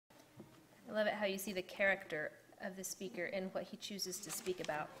I love it how you see the character of the speaker in what he chooses to speak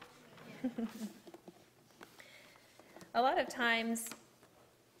about. A lot of times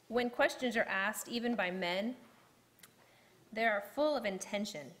when questions are asked, even by men, they are full of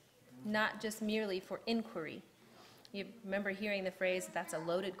intention, not just merely for inquiry. You remember hearing the phrase, "That's a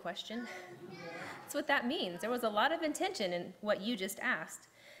loaded question"? That's what that means. There was a lot of intention in what you just asked.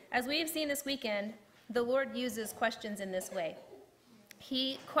 As we have seen this weekend, the Lord uses questions in this way.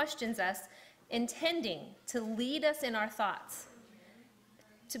 He questions us, intending to lead us in our thoughts,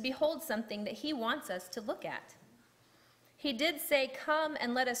 to behold something that he wants us to look at. He did say, "Come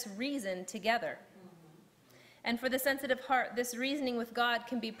and let us reason together." And for the sensitive heart, this reasoning with God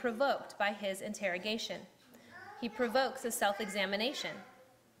can be provoked by his interrogation. He provokes a self-examination.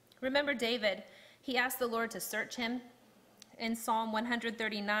 Remember David, he asked the Lord to search him. In Psalm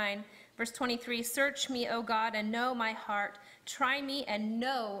 139, verse 23, "Search me, O God, and know my heart. Try me and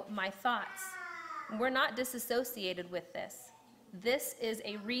know my thoughts." We're not disassociated with this. This is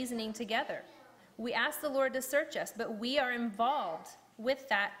a reasoning together. We ask the Lord to search us, but we are involved with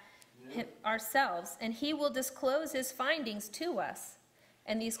that ourselves, and he will disclose his findings to us.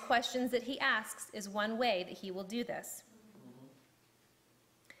 And these questions that he asks is one way that he will do this.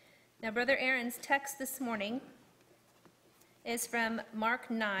 Now, Brother Aaron's text this morning is from Mark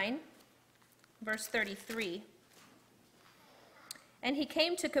 9, verse 33. "And he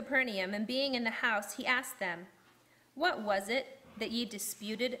came to Capernaum, and being in the house, he asked them, 'What was it that ye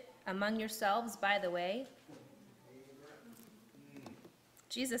disputed among yourselves by the way?'"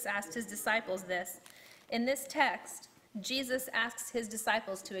 Jesus asked his disciples this. In this text, Jesus asks his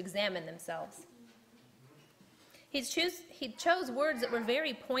disciples to examine themselves. He chose words that were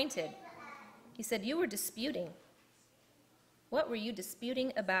very pointed. He said, "You were disputing." What were you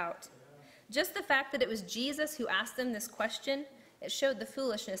disputing about? Just the fact that it was Jesus who asked them this question, it showed the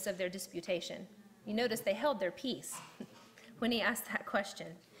foolishness of their disputation. You notice they held their peace when he asked that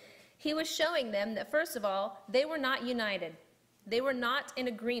question. He was showing them that, first of all, they were not united. They were not in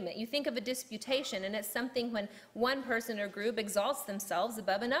agreement. You think of a disputation, and it's something when one person or group exalts themselves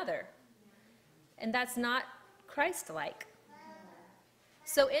above another. And that's not Christ-like.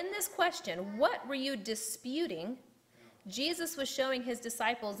 So in this question, what were you disputing? Jesus was showing his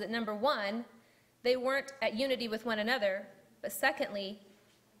disciples that, number one, they weren't at unity with one another, but secondly,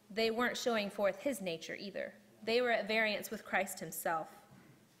 they weren't showing forth his nature either. They were at variance with Christ himself.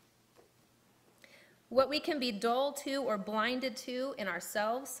 What we can be dull to or blinded to in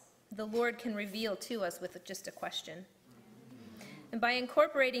ourselves, the Lord can reveal to us with just a question. And by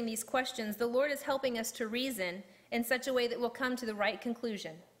incorporating these questions, the Lord is helping us to reason in such a way that we'll come to the right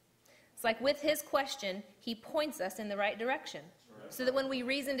conclusion. It's like with his question, he points us in the right direction. So that when we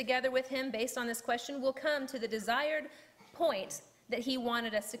reason together with him based on this question, we'll come to the desired point that he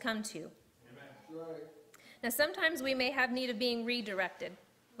wanted us to come to. Amen. Now, sometimes we may have need of being redirected,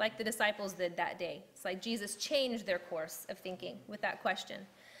 like the disciples did that day. It's like Jesus changed their course of thinking with that question.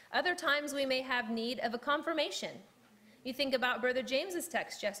 Other times we may have need of a confirmation. You think about Brother James's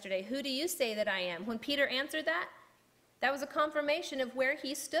text yesterday, "Who do you say that I am?" When Peter answered that, that was a confirmation of where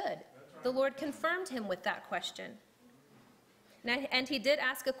he stood. The Lord confirmed him with that question. And he did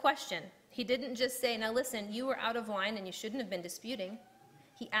ask a question. He didn't just say, "Now listen, you were out of line and you shouldn't have been disputing."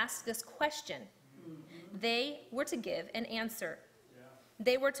 He asked this question. They were to give an answer.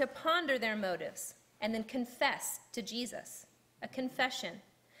 They were to ponder their motives and then confess to Jesus, a confession.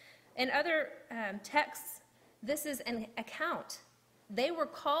 In other texts, this is an account. They were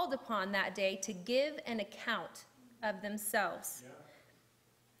called upon that day to give an account of themselves.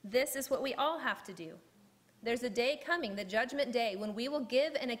 This is what we all have to do. There's a day coming, the judgment day, when we will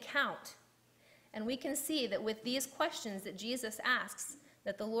give an account. And we can see that with these questions that Jesus asks,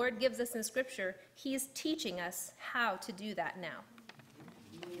 that the Lord gives us in Scripture, he is teaching us how to do that now.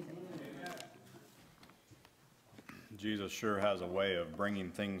 Jesus sure has a way of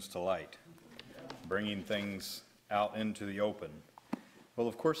bringing things to light, bringing things out into the open. Well,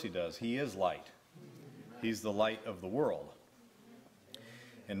 of course he does. He is light. He's the light of the world.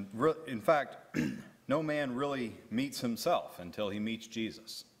 And in fact, no man really meets himself until he meets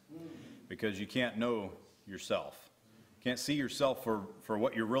Jesus, because you can't know yourself. You can't see yourself for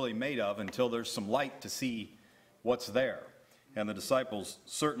what you're really made of until there's some light to see what's there. And the disciples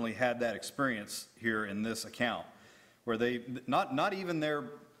certainly had that experience here in this account, where they, not even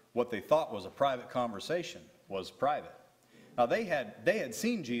their, what they thought was a private conversation was private. Now they had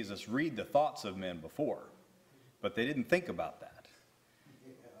seen Jesus read the thoughts of men before, but they didn't think about that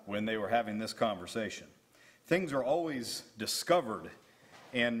when they were having this conversation. Things are always discovered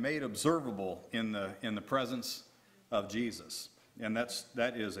and made observable in the presence of Jesus. and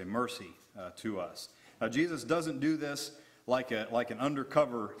that is a mercy to us. Now, Jesus doesn't do this like an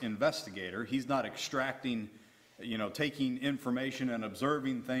undercover investigator. He's not extracting, taking information and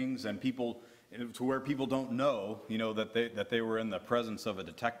observing things and people to where people don't know, that they were in the presence of a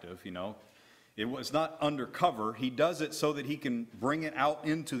detective. It was not undercover. He does it so that he can bring it out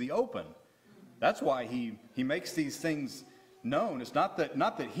into the open. That's why he makes these things known. It's not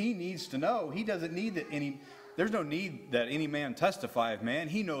that he needs to know. He doesn't need that there's no need that any man testify of man.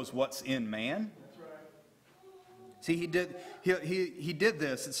 He knows what's in man. That's right. See, he did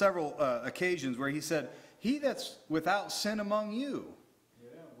this at several occasions where he said, "He that's without sin among you,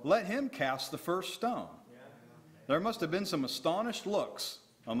 let him cast the first stone." There must have been some astonished looks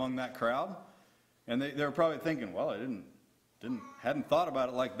among that crowd, and they were probably thinking, "Well, I hadn't thought about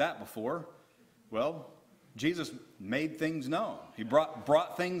it like that before." Well, Jesus made things known. He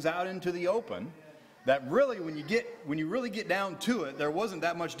brought things out into the open that really, when you really get down to it, there wasn't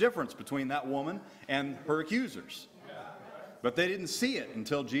that much difference between that woman and her accusers. But they didn't see it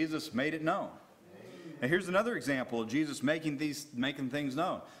until Jesus made it known. And here's another example of Jesus making things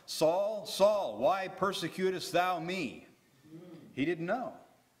known. "Saul, Saul, why persecutest thou me?" He didn't know.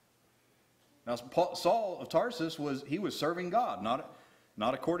 Now, Saul of Tarsus was serving God,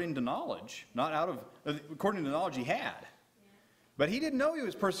 not according to knowledge, according to the knowledge he had. But he didn't know he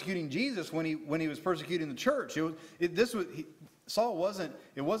was persecuting Jesus when he was persecuting the church. Saul wasn't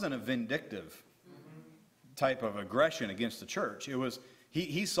a vindictive type of aggression against the church.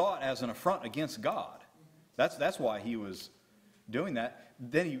 He saw it as an affront against God. That's why he was doing that.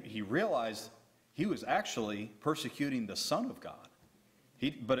 Then he realized he was actually persecuting the Son of God.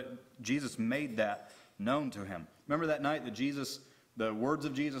 Jesus made that known to him. Remember that night that the words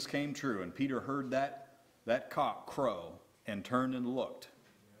of Jesus came true, and Peter heard that cock crow and turned and looked.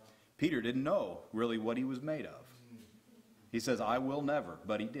 Peter didn't know really what he was made of. He says, "I will never,"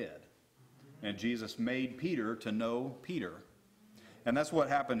 but he did. And Jesus made Peter to know Peter. And that's what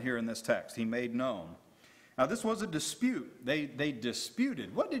happened here in this text. He made known. Now, this was a dispute. They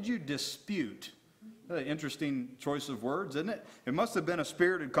disputed. What did you dispute? An interesting choice of words, isn't it? It must have been a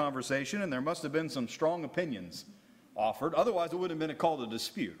spirited conversation, and there must have been some strong opinions offered. Otherwise, it wouldn't have been called a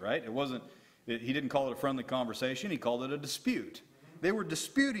dispute, right? He didn't call it a friendly conversation. He called it a dispute. They were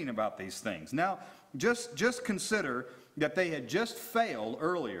disputing about these things. Now, just consider that they had just failed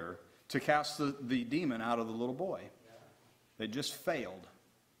earlier to cast the demon out of the little boy. They just failed.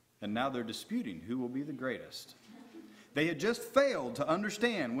 And now they're disputing who will be the greatest. They had just failed to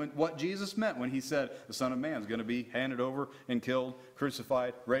understand what Jesus meant when he said the Son of Man is going to be handed over and killed,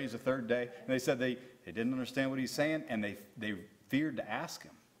 crucified, raised the third day. And they said they didn't understand what he's saying, and they feared to ask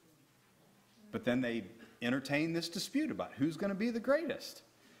him. But then they entertained this dispute about who's going to be the greatest.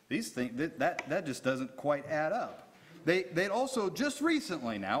 These things, that just doesn't quite add up. They'd also just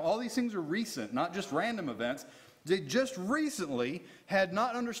recently now, all these things are recent, not just random events. They just recently had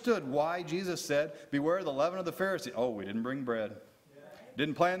not understood why Jesus said, "Beware the leaven of the Pharisees." Oh, we didn't bring bread.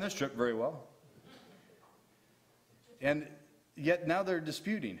 Didn't plan this trip very well. And yet now they're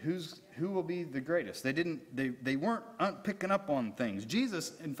disputing who will be the greatest. They weren't picking up on things.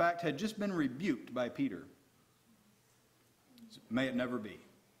 Jesus, in fact, had just been rebuked by Peter. May it never be.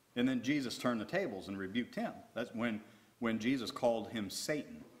 And then Jesus turned the tables and rebuked him. That's when Jesus called him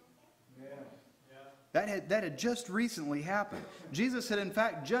Satan. That had just recently happened. Jesus had in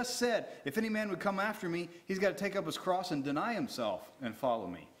fact just said, "If any man would come after me, he's got to take up his cross and deny himself and follow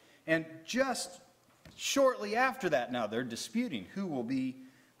me." And just shortly after that, now they're disputing who will be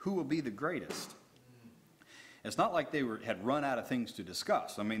the greatest. It's not like they had run out of things to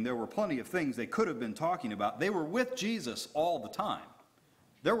discuss. I mean, there were plenty of things they could have been talking about. They were with Jesus all the time.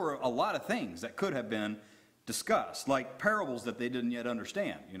 There were a lot of things that could have been discussed, like parables that they didn't yet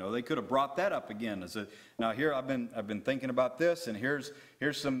understand. They could have brought that up again. Now here I've been thinking about this, and here's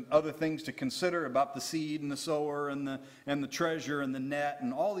some other things to consider about the seed and the sower and the treasure and the net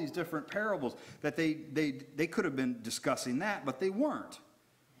and all these different parables that they could have been discussing that, but they weren't.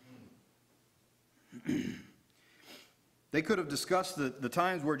 They could have discussed the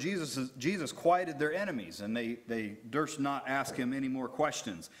times where Jesus quieted their enemies and they durst not ask him any more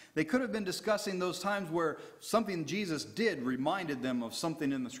questions. They could have been discussing those times where something Jesus did reminded them of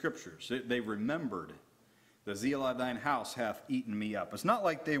something in the Scriptures. They remembered, "The zeal of thine house hath eaten me up." It's not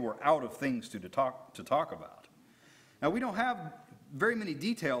like they were out of things to talk about. Now, we don't have very many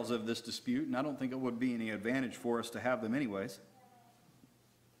details of this dispute, and I don't think it would be any advantage for us to have them anyways.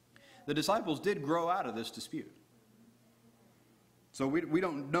 The disciples did grow out of this dispute. So we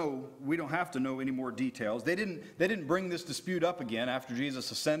don't have to know any more details. They didn't bring this dispute up again after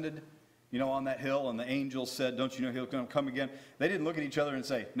Jesus ascended on that hill, and the angel said, don't you know he'll come again? They didn't look at each other and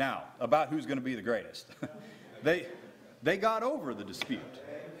say, now, about who's going to be the greatest. They got over the dispute.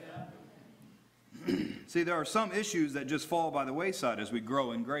 See, there are some issues that just fall by the wayside as we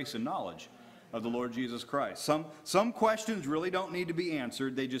grow in grace and knowledge of the Lord Jesus Christ. Some questions really don't need to be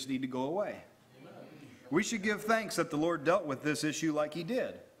answered. They just need to go away. We should give thanks that the Lord dealt with this issue like he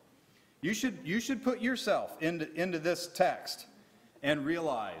did. You should put yourself into this text and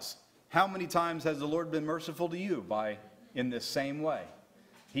realize, how many times has the Lord been merciful to you in this same way?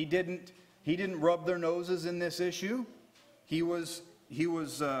 He didn't rub their noses in this issue. He was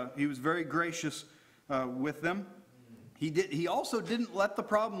very gracious with them. He also didn't let the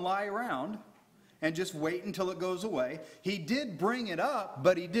problem lie around and just wait until it goes away. He did bring it up,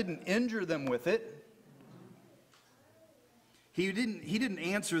 but he didn't injure them with it. He didn't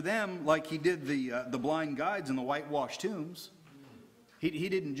answer them like he did the blind guides in the whitewashed tombs. He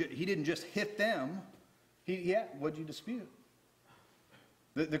didn't just hit them. What'd you dispute?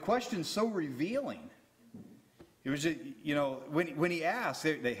 The question's so revealing. It was just, when he asked,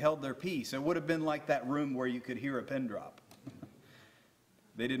 they held their peace. It would have been like that room where you could hear a pin drop.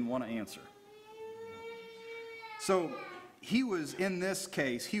 They didn't want to answer. So in this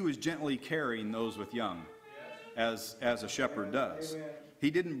case, he was gently carrying those with young, as a shepherd does. He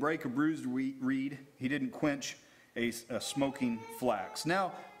didn't break a bruised reed. He didn't quench a smoking flax.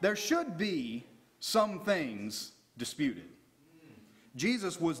 Now, there should be some things disputed.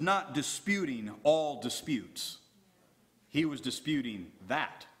 Jesus was not disputing all disputes. He was disputing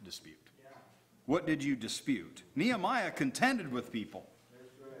that dispute. What did you dispute? Nehemiah contended with people,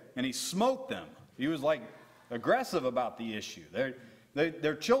 and he smoked them. He was aggressive about the issue.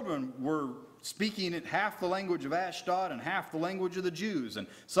 Their children were speaking in half the language of Ashdod and half the language of the Jews, and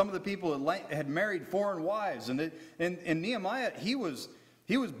some of the people had married foreign wives. And Nehemiah, he was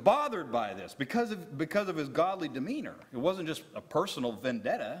bothered by this because of his godly demeanor. It wasn't just a personal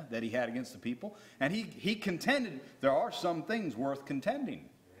vendetta that he had against the people, and he contended. There are some things worth contending.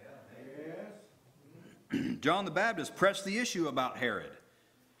 John the Baptist pressed the issue about Herod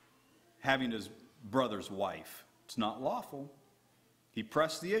having his brother's wife. It's not lawful. He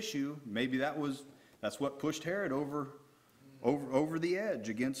pressed the issue. Maybe that's what pushed Herod over the edge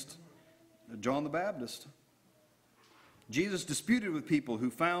against John the Baptist. Jesus disputed with people who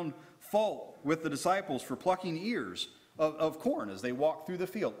found fault with the disciples for plucking ears of corn as they walked through the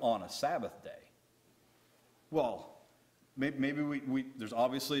field on a Sabbath day. Well, maybe there's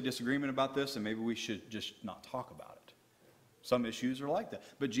obviously a disagreement about this, and maybe we should just not talk about it. Some issues are like that.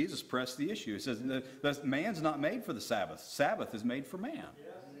 But Jesus pressed the issue. He says, that man's not made for the Sabbath. Sabbath is made for man.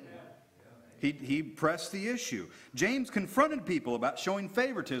 He pressed the issue. James confronted people about showing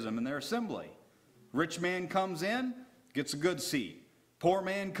favoritism in their assembly. Rich man comes in, gets a good seat. Poor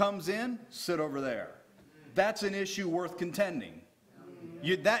man comes in, sit over there. That's an issue worth contending.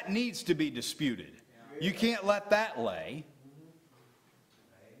 That needs to be disputed. You can't let that lay.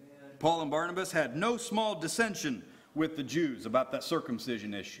 Paul and Barnabas had no small dissension with the Jews about that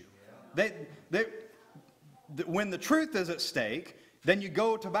circumcision issue. When the truth is at stake, then you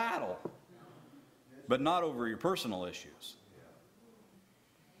go to battle, but not over your personal issues.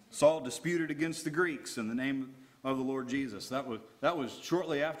 Saul disputed against the Greeks in the name of the Lord Jesus. That was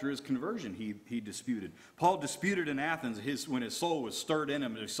shortly after his conversion he disputed. Paul disputed in Athens when his soul was stirred in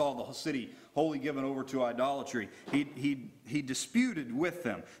him and he saw the city wholly given over to idolatry. He disputed with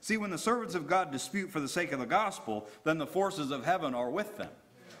them. See, when the servants of God dispute for the sake of the gospel, then the forces of heaven are with them.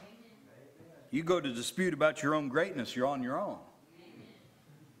 You go to dispute about your own greatness, you're on your own.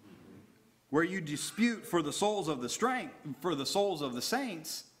 Where you dispute for the souls of the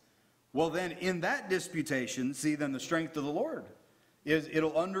saints, well, then in that disputation, see, then the strength of the Lord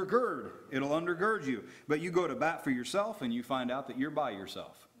it'll undergird you. But you go to bat for yourself and you find out that you're by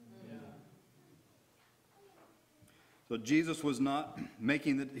yourself. Yeah. So Jesus was not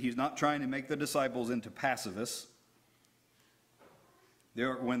he's not trying to make the disciples into pacifists. There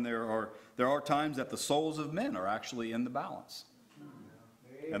are times that the souls of men are actually in the balance.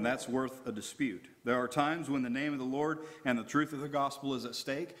 And that's worth a dispute. There are times when the name of the Lord and the truth of the gospel is at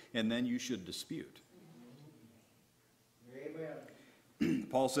stake, and then you should dispute. Amen.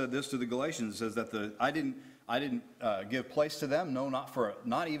 Paul said this to the Galatians, says that I didn't give place to them, no,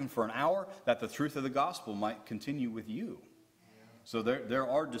 not even for an hour, that the truth of the gospel might continue with you. So there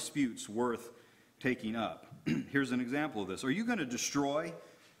are disputes worth taking up. Here's an example of this. Are you going to destroy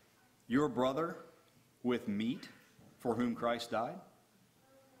your brother with meat for whom Christ died?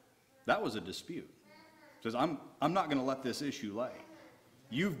 That was a dispute. It says, I'm not going to let this issue lay.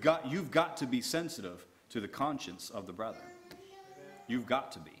 You've got to be sensitive to the conscience of the brethren. You've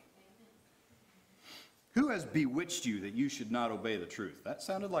got to be. Who has bewitched you that you should not obey the truth? That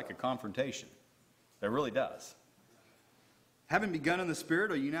sounded like a confrontation. It really does. Having begun in the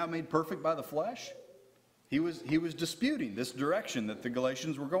Spirit, are you now made perfect by the flesh? He was disputing this direction that the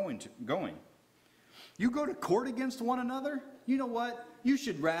Galatians were going. You go to court against one another? You know what? You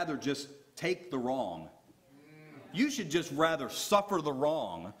should rather just take the wrong. You should just rather suffer the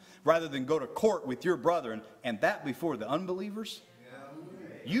wrong rather than go to court with your brethren, and that before the unbelievers.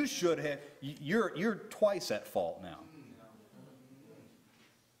 You should have. You're twice at fault now.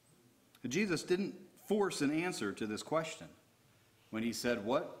 Jesus didn't force an answer to this question when he said,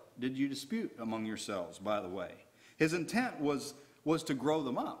 "What did you dispute among yourselves, by the way?" His intent was to grow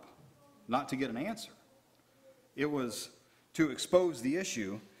them up, not to get an answer. It was to expose the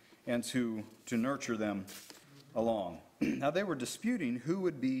issue and to nurture them along. Now they were disputing who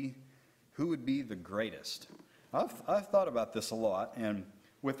would be the greatest. I've thought about this a lot, and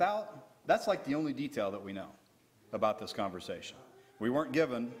that's like the only detail that we know about this conversation. We weren't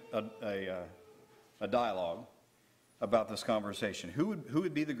given a dialogue about this conversation. Who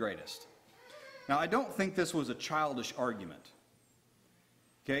would be the greatest? Now, I don't think this was a childish argument.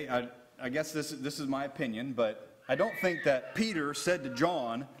 Okay, I guess this is my opinion, but I don't think that Peter said to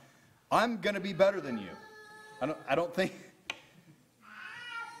John, "I'm going to be better than you." I don't think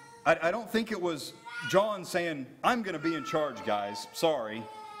it was John saying, "I'm going to be in charge, guys. Sorry,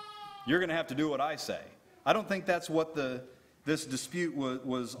 you're going to have to do what I say." I don't think that's what this dispute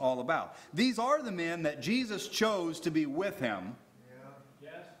was all about. These are the men that Jesus chose to be with him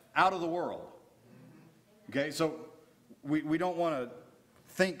out of the world. Okay, so we don't want to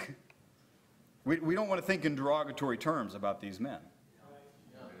think we don't want to think in derogatory terms about these men.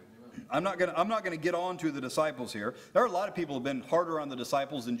 I'm not going to get on to the disciples here. There are a lot of people who have been harder on the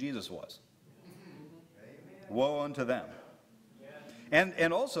disciples than Jesus was. Woe unto them.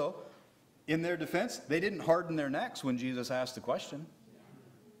 And also, in their defense, they didn't harden their necks when Jesus asked the question.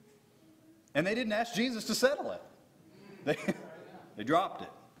 And they didn't ask Jesus to settle it. They dropped it.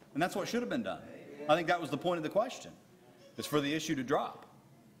 And that's what should have been done. I think that was the point of the question. It's for the issue to drop.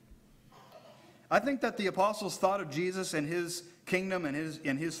 I think that the apostles thought of Jesus and his kingdom and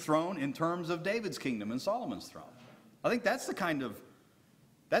his throne in terms of David's kingdom and Solomon's throne. I think that's the kind of,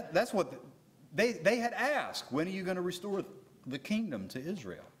 that's what they had asked. When are you going to restore the kingdom to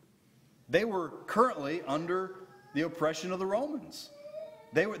Israel? They were currently under the oppression of the Romans.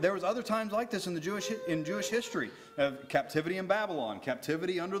 There was other times like this in Jewish history. Captivity in Babylon,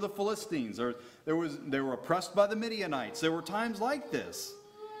 captivity under the Philistines. They were oppressed by the Midianites. There were times like this,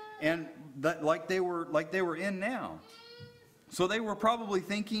 and that like they were in now. So they were probably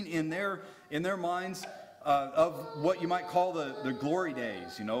thinking in their minds of what you might call the glory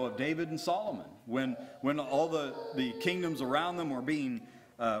days, of David and Solomon, when all the kingdoms around them were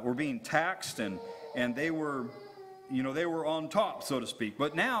being taxed and they were on top, so to speak.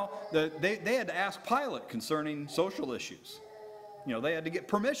 But now they had to ask Pilate concerning social issues. They had to get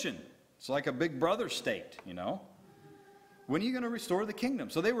permission. It's like a big brother state, When are you going to restore the kingdom?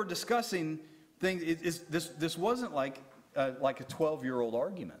 So they were discussing things. This wasn't like a 12-year-old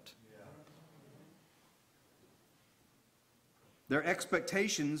argument. Their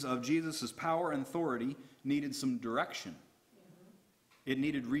expectations of Jesus' power and authority needed some direction. It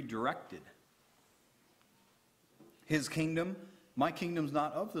needed redirected. His kingdom, my kingdom's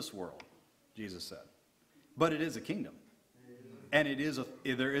not of this world, Jesus said. But it is a kingdom. And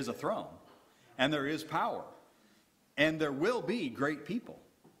there is a throne. And there is power. And there will be great people.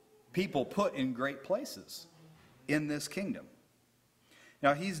 People put in great places in this kingdom.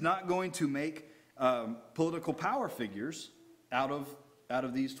 Now, he's not going to make political power figures out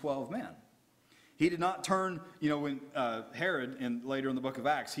of these 12 men. He did not turn, when Herod, and later in the book of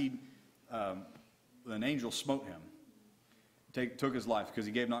Acts, an angel smote him. Took his life because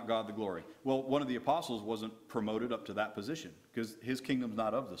he gave not God the glory. Well, one of the apostles wasn't promoted up to that position because his kingdom's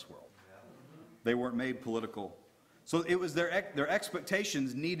not of this world. They weren't made political. So it was their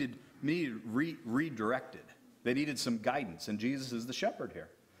expectations needed redirected. They needed some guidance, and Jesus is the shepherd here.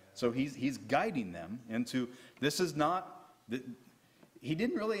 So he's guiding them into, this is not, he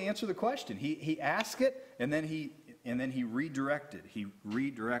didn't really answer the question. He asked it, and then he redirected. He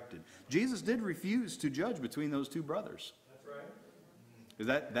redirected. Jesus did refuse to judge between those two brothers.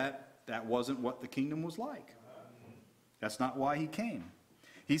 Because that wasn't what the kingdom was like. That's not why he came.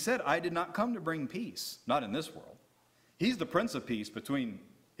 He said, "I did not come to bring peace, not in this world." He's the Prince of Peace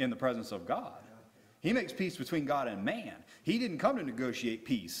in the presence of God. He makes peace between God and man. He didn't come to negotiate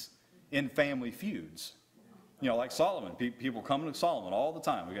peace in family feuds. You know, like Solomon. People come to Solomon all the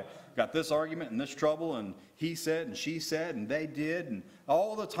time. We got this argument and this trouble, and he said and she said and they did, and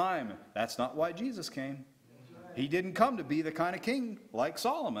all the time. That's not why Jesus came. He didn't come to be the kind of king like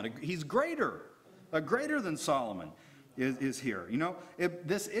Solomon. He's greater. Greater than Solomon is here. You know,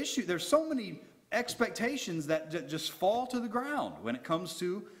 this issue, there's so many expectations that just fall to the ground when it comes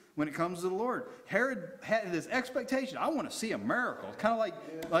to the Lord. Herod had this expectation. I want to see a miracle. It's kind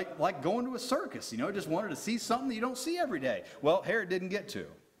of like going to a circus. You know, just wanted to see something that you don't see every day. Well, Herod didn't get to.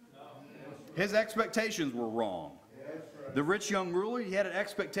 His expectations were wrong. The rich young ruler, he had an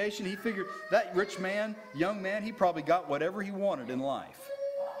expectation. He figured that rich man, young man, he probably got whatever he wanted in life.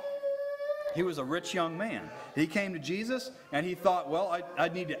 He was a rich young man. He came to Jesus and he thought, well, I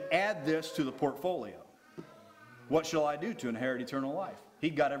need to add this to the portfolio. What shall I do to inherit eternal life? He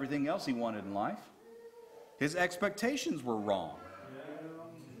got everything else he wanted in life. His expectations were wrong.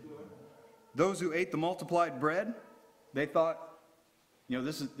 Those who ate the multiplied bread, they thought, you know,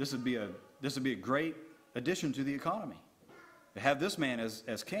 this would be a great addition to the economy, to have this man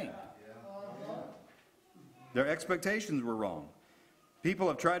as king. Their expectations were wrong. People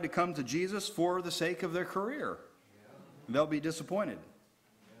have tried to come to Jesus for the sake of their career. They'll be disappointed.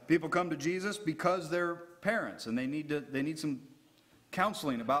 People come to Jesus because they're parents and they need some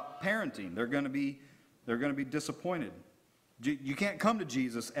counseling about parenting. They're going to be disappointed. You can't come to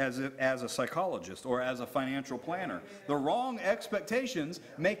Jesus as a psychologist or as a financial planner. The wrong expectations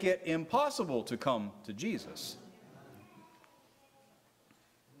make it impossible to come to Jesus.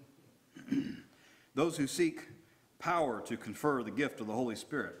 Those who seek power to confer the gift of the Holy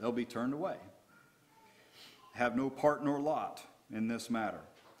Spirit, they'll be turned away. Have no part nor lot in this matter.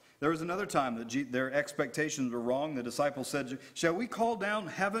 There was another time that their expectations were wrong. The disciples said, shall we call down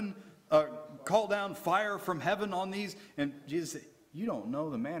fire from heaven on these? And Jesus said, you don't know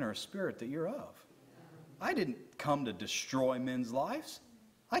the manner of spirit that you're of. I didn't come to destroy men's lives.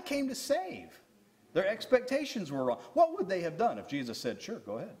 I came to save. Their expectations were wrong. What would they have done if Jesus said, sure,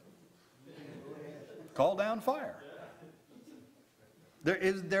 go ahead. Call down fire.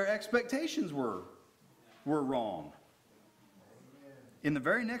 Their expectations were wrong. In the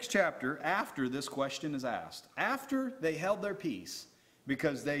very next chapter, after this question is asked, after they held their peace,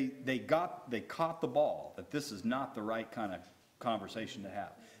 because they caught the ball, that this is not the right kind of conversation to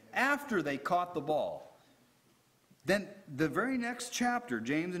have. After they caught the ball, then the very next chapter,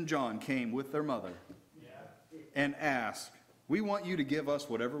 James and John came with their mother and asked, we want you to give us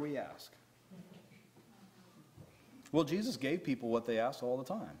whatever we ask. Well, Jesus gave people what they asked all the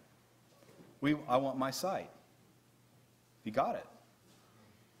time. I want my sight. He got it.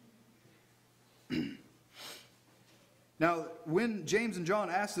 Now, when James and John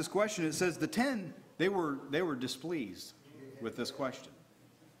asked this question, it says the 10, they were displeased with this question.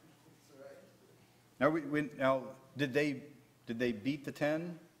 Now, did they beat the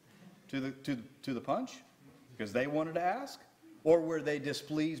 10 to the punch because they wanted to ask, or were they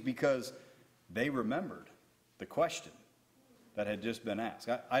displeased because they remembered the question that had just been asked?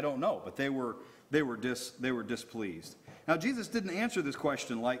 I don't know, but they were displeased. Now, Jesus didn't answer this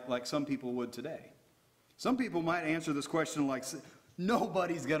question like some people would today. Some people might answer this question like,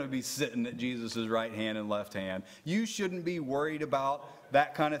 nobody's going to be sitting at Jesus' right hand and left hand. You shouldn't be worried about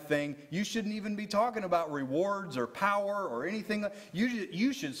that kind of thing. You shouldn't even be talking about rewards or power or anything.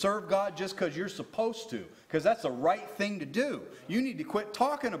 You should serve God just because you're supposed to, because that's the right thing to do. You need to quit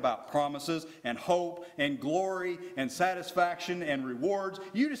talking about promises and hope and glory and satisfaction and rewards.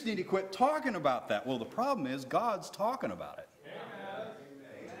 You just need to quit talking about that. Well, the problem is God's talking about it.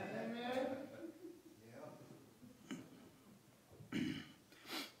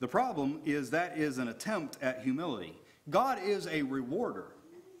 The problem is that is an attempt at humility. God is a rewarder.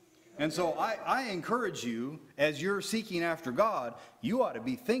 And so I encourage you, as you're seeking after God, you ought to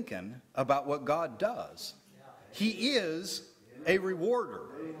be thinking about what God does. He is a rewarder.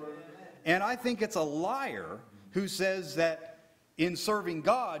 And I think it's a liar who says that in serving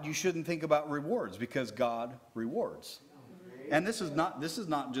God, you shouldn't think about rewards, because God rewards. And this is not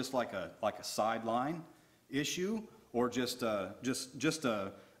just like a sideline issue, or just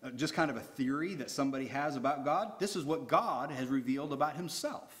kind of a theory that somebody has about God. This is what God has revealed about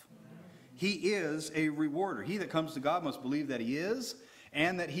himself. He is a rewarder. He that comes to God must believe that he is,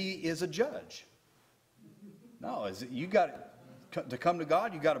 and that he is a judge. No, to come to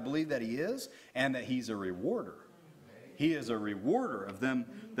God, you got to believe that he is, and that he's a rewarder. He is a rewarder of them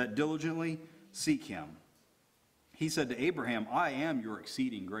that diligently seek him. He said to Abraham, I am your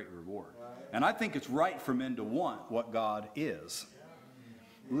exceeding great reward. And I think it's right for men to want what God is.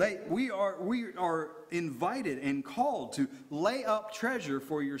 We are invited and called to lay up treasure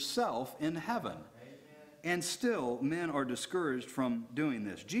for yourself in heaven. and still men are discouraged from doing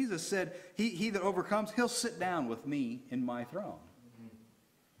this. Jesus said, he that overcomes, he'll sit down with me in my throne.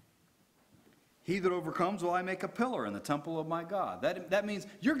 He that overcomes will I make a pillar in the temple of my God. That means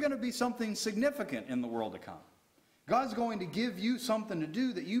you're going to be something significant in the world to come. God's going to give you something to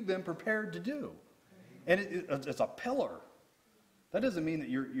do that you've been prepared to do. And it's a pillar. That doesn't mean that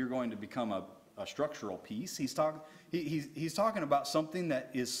you're going to become a structural piece. He's talking about something that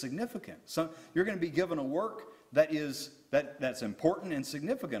is significant. So you're going to be given a work that's important and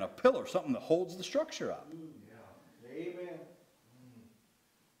significant, a pillar, something that holds the structure up. Yeah. Amen.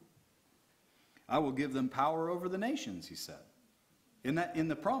 I will give them power over the nations, he said. In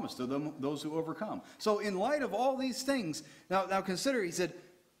the promise to them, those who overcome. So in light of all these things, now consider, he said,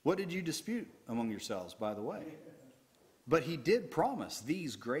 what did you dispute among yourselves, by the way? But he did promise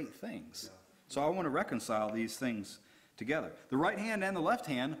these great things. So I want to reconcile these things together. The right hand and the left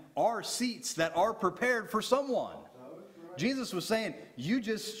hand are seats that are prepared for someone. Jesus was saying, you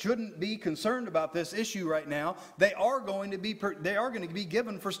just shouldn't be concerned about this issue right now. They are going to be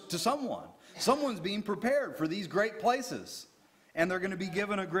given to someone. Someone's being prepared for these great places. And they're going to be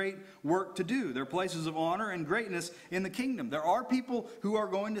given a great work to do. They're places of honor and greatness in the kingdom. There are people who are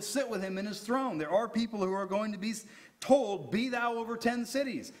going to sit with him in his throne. There are people who are going to be told, be thou over 10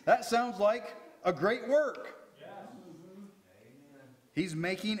 cities. That sounds like a great work. Yes. He's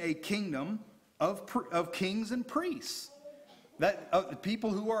making a kingdom of kings and priests. That people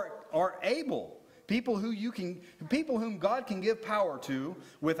who are able. People whom God can give power to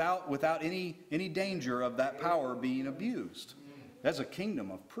without any danger of that power being abused. That's a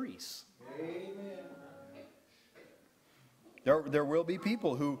kingdom of priests. Amen. There will be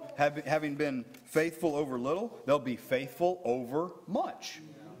people who, having been faithful over little, they'll be faithful over much.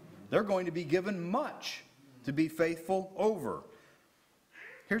 They're going to be given much to be faithful over.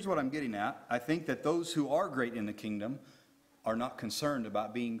 Here's what I'm getting at. I think that those who are great in the kingdom are not concerned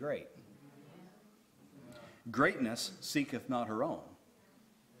about being great. Greatness seeketh not her own.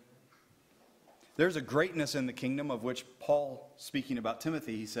 There's a greatness in the kingdom of which Paul, speaking about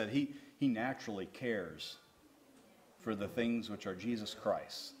Timothy, he said he naturally cares for the things which are Jesus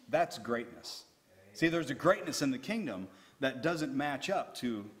Christ. That's greatness. See, there's a greatness in the kingdom that doesn't match up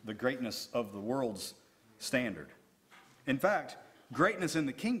to the greatness of the world's standard. In fact, greatness in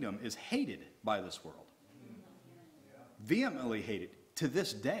the kingdom is hated by this world. Vehemently hated. To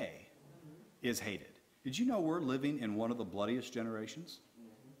this day is hated. Did you know we're living in one of the bloodiest generations?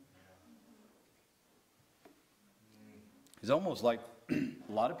 It's almost like a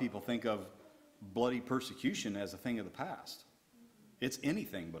lot of people think of bloody persecution as a thing of the past. It's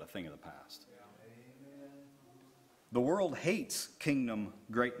anything but a thing of the past. The world hates kingdom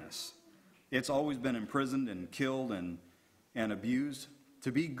greatness. It's always been imprisoned and killed and abused.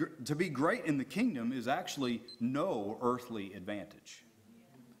 To be great in the kingdom is actually no earthly advantage.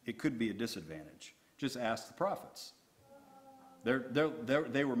 It could be a disadvantage. Just ask the prophets.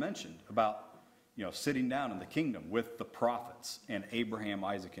 They were mentioned about sitting down in the kingdom with the prophets and Abraham,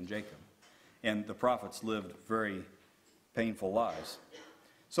 Isaac, and Jacob. And the prophets lived very painful lives.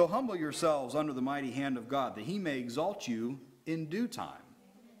 So humble yourselves under the mighty hand of God, that he may exalt you in due time.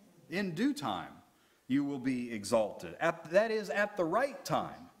 In due time you will be exalted. That is, at the right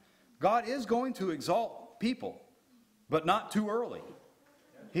time. God is going to exalt people, but not too early.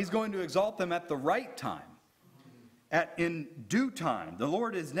 He's going to exalt them at the right time. In due time. The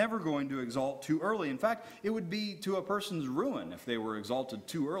Lord is never going to exalt too early. In fact, it would be to a person's ruin if they were exalted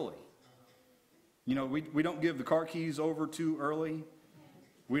too early. We don't give the car keys over too early.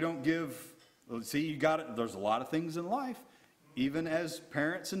 We don't give, you got it. There's a lot of things in life. Even as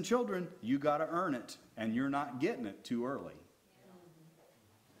parents and children, you got to earn it, and you're not getting it too early.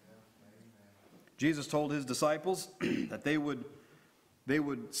 Jesus told his disciples that they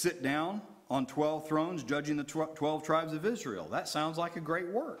would sit down on 12 thrones judging the 12 tribes of Israel. That sounds like a great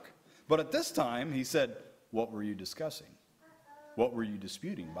work. But at this time, he said, what were you discussing? What were you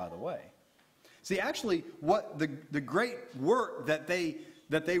disputing, by the way? See, actually, what the great work that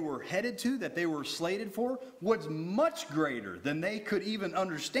they were headed to, that they were slated for, was much greater than they could even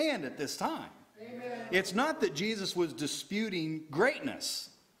understand at this time. Amen. It's not that Jesus was disputing greatness.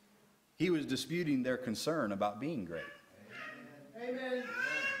 He was disputing their concern about being great. Amen.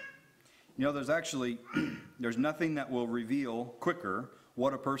 There's nothing that will reveal quicker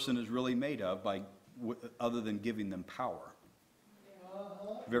what a person is really made of other than giving them power.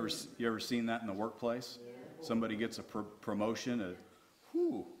 You ever seen that in the workplace? Somebody gets a promotion,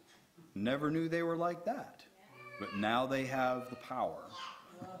 never knew they were like that. But now they have the power.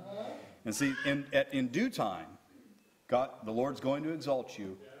 And see, in due time, the Lord's going to exalt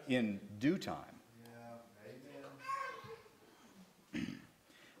you in due time.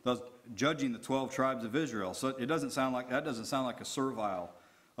 thus judging the 12 tribes of Israel. So it doesn't sound like a servile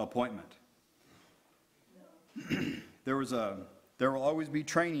appointment. There will always be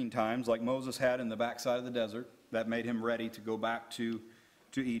training times like Moses had in the backside of the desert that made him ready to go back to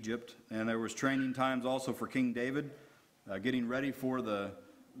Egypt. And there was training times also for King David, getting ready for the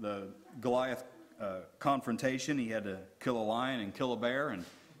Goliath confrontation. He had to kill a lion and kill a bear, and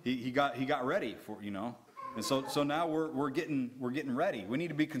he got ready for, And so now we're getting ready. We need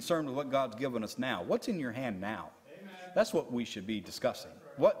to be concerned with what God's given us now. What's in your hand now? Amen. That's what we should be discussing.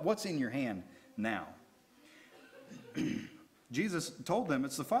 What's in your hand now? Jesus told them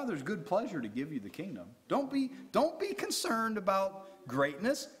it's the Father's good pleasure to give you the kingdom. Don't be concerned about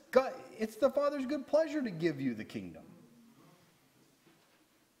greatness. God, it's the Father's good pleasure to give you the kingdom.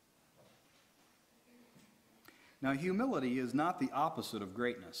 Now, humility is not the opposite of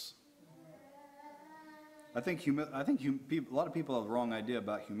greatness. I think a lot of people have the wrong idea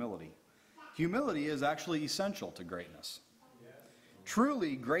about humility. Humility is actually essential to greatness.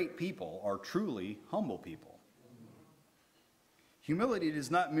 Truly great people are truly humble people. Humility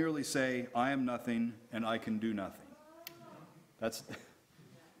does not merely say, I am nothing and I can do nothing. That's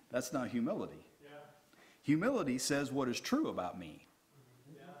not humility. Humility says what is true about me.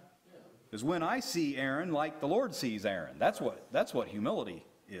 Because when I see Aaron like the Lord sees Aaron, that's what humility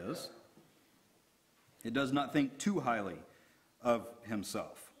is. It does not think too highly of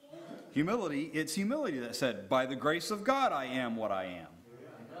himself. It's humility that said, by the grace of God I am what I am.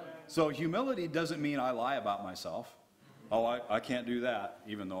 So humility doesn't mean I lie about myself. Oh, I can't do that,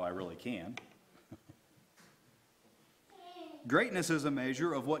 even though I really can. Greatness is a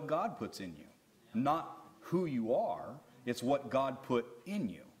measure of what God puts in you, not who you are. It's what God put in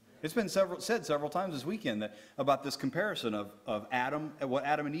you. It's been said several times this weekend about this comparison of Adam, what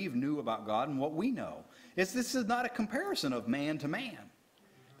Adam and Eve knew about God and what we know. This is not a comparison of man to man.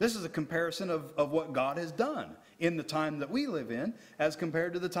 This is a comparison of what God has done in the time that we live in as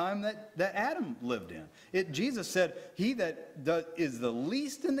compared to the time that Adam lived in. Jesus said, he that is the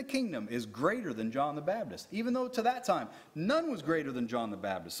least in the kingdom is greater than John the Baptist, even though to that time none was greater than John the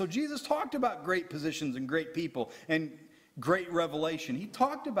Baptist. So Jesus talked about great positions and great people and great revelation. He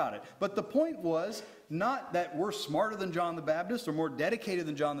talked about it. But the point was not that we're smarter than John the Baptist or more dedicated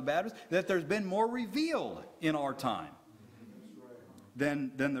than John the Baptist, that there's been more revealed in our time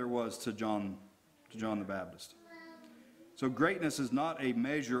than there was to John the Baptist. So greatness is not a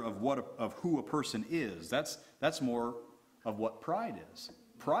measure of who a person is. That's more of what pride is.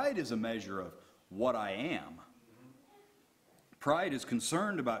 Pride is a measure of what I am. Pride is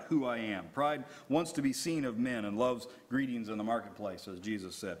concerned about who I am. Pride wants to be seen of men and loves greetings in the marketplace, as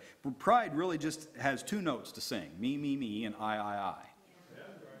Jesus said. But pride really just has two notes to sing: me, me, me, and I.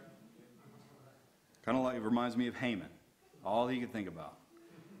 Kind of like, it reminds me of Haman. All he could think about.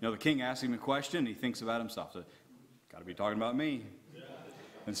 The king asks him a question, and he thinks about himself. So, got to be talking about me.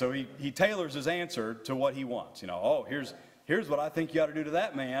 And so he tailors his answer to what he wants. Here's what I think you ought to do to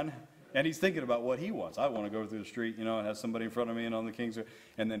that man. And he's thinking about what he wants. I want to go through the street, and have somebody in front of me and on the king's.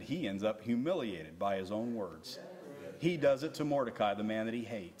 And then he ends up humiliated by his own words. He does it to Mordecai, the man that he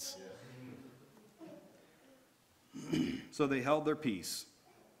hates. So they held their peace.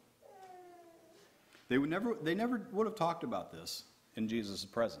 They never would have talked about this in Jesus'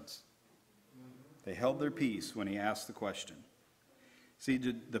 presence. They held their peace when he asked the question. See,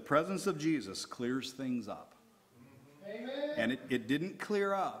 the presence of Jesus clears things up. Amen. And it didn't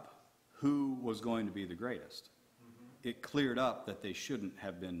clear up who was going to be the greatest. It cleared up that they shouldn't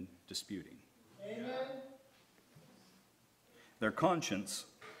have been disputing. Amen. Their conscience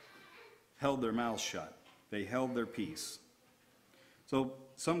held their mouths shut. They held their peace. So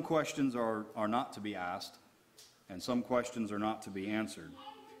some questions are not to be asked, and some questions are not to be answered.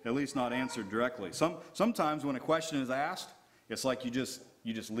 At least not answered directly. Sometimes when a question is asked, it's like you just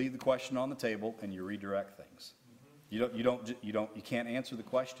leave the question on the table and you redirect things. You can't answer the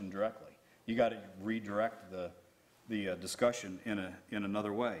question directly. You got to redirect the discussion in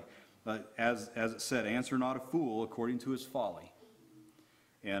another way. As it said, answer not a fool according to his folly.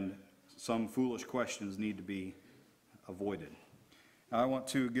 And some foolish questions need to be avoided. Now, I want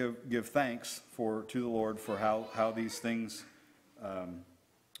to give thanks to the Lord for how these things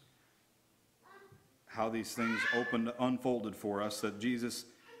unfolded for us. That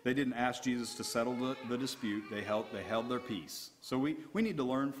they didn't ask Jesus to settle the dispute. They held their peace. So we need to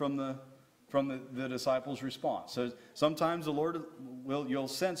learn from the disciples' response. So sometimes the Lord you'll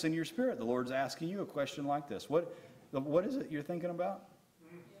sense in your spirit the Lord's asking you a question like this. What is it you're thinking about?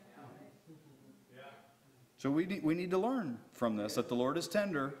 So we need to learn from this that the Lord is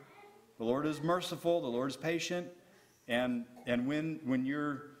tender, the Lord is merciful, the Lord is patient, And when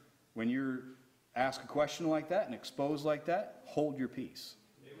you're asked a question like that and exposed like that, hold your peace.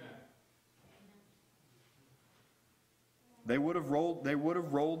 Amen. They would have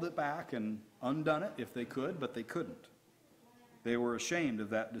rolled it back and undone it if they could, but they couldn't. They were ashamed of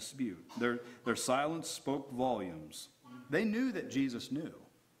that dispute. Their silence spoke volumes. They knew that Jesus knew.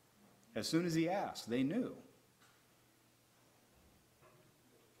 As soon as he asked, they knew.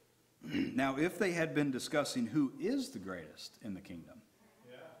 Now, if they had been discussing who is the greatest in the kingdom,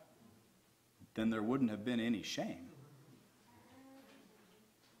 then there wouldn't have been any shame.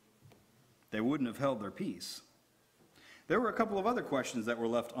 They wouldn't have held their peace. There were a couple of other questions that were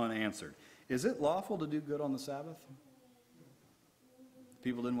left unanswered. Is it lawful to do good on the Sabbath?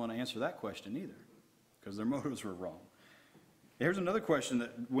 People didn't want to answer that question either, because their motives were wrong. Here's another question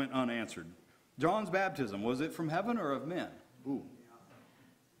that went unanswered. John's baptism, was it from heaven or of men? Ooh.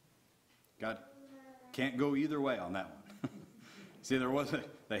 God can't go either way on that one. See,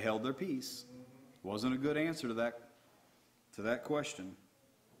 they held their peace. Wasn't a good answer to that question.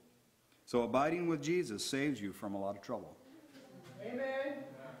 So abiding with Jesus saves you from a lot of trouble. Amen.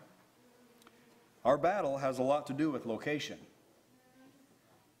 Our battle has a lot to do with location.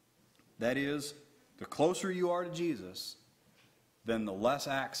 That is, the closer you are to Jesus, then the less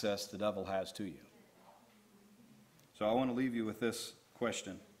access the devil has to you. So I want to leave you with this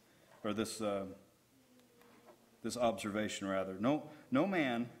question, or this observation rather. No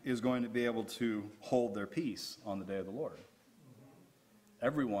man is going to be able to hold their peace on the day of the Lord.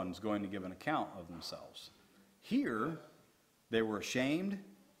 Everyone's going to give an account of themselves. Here, they were ashamed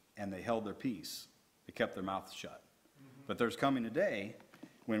and they held their peace. They kept their mouths shut. But there's coming a day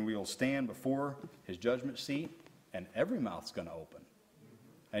when we will stand before his judgment seat and every mouth's going to open.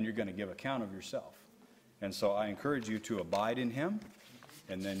 And you're going to give account of yourself. And so I encourage you to abide in him,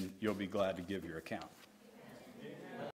 and then you'll be glad to give your account.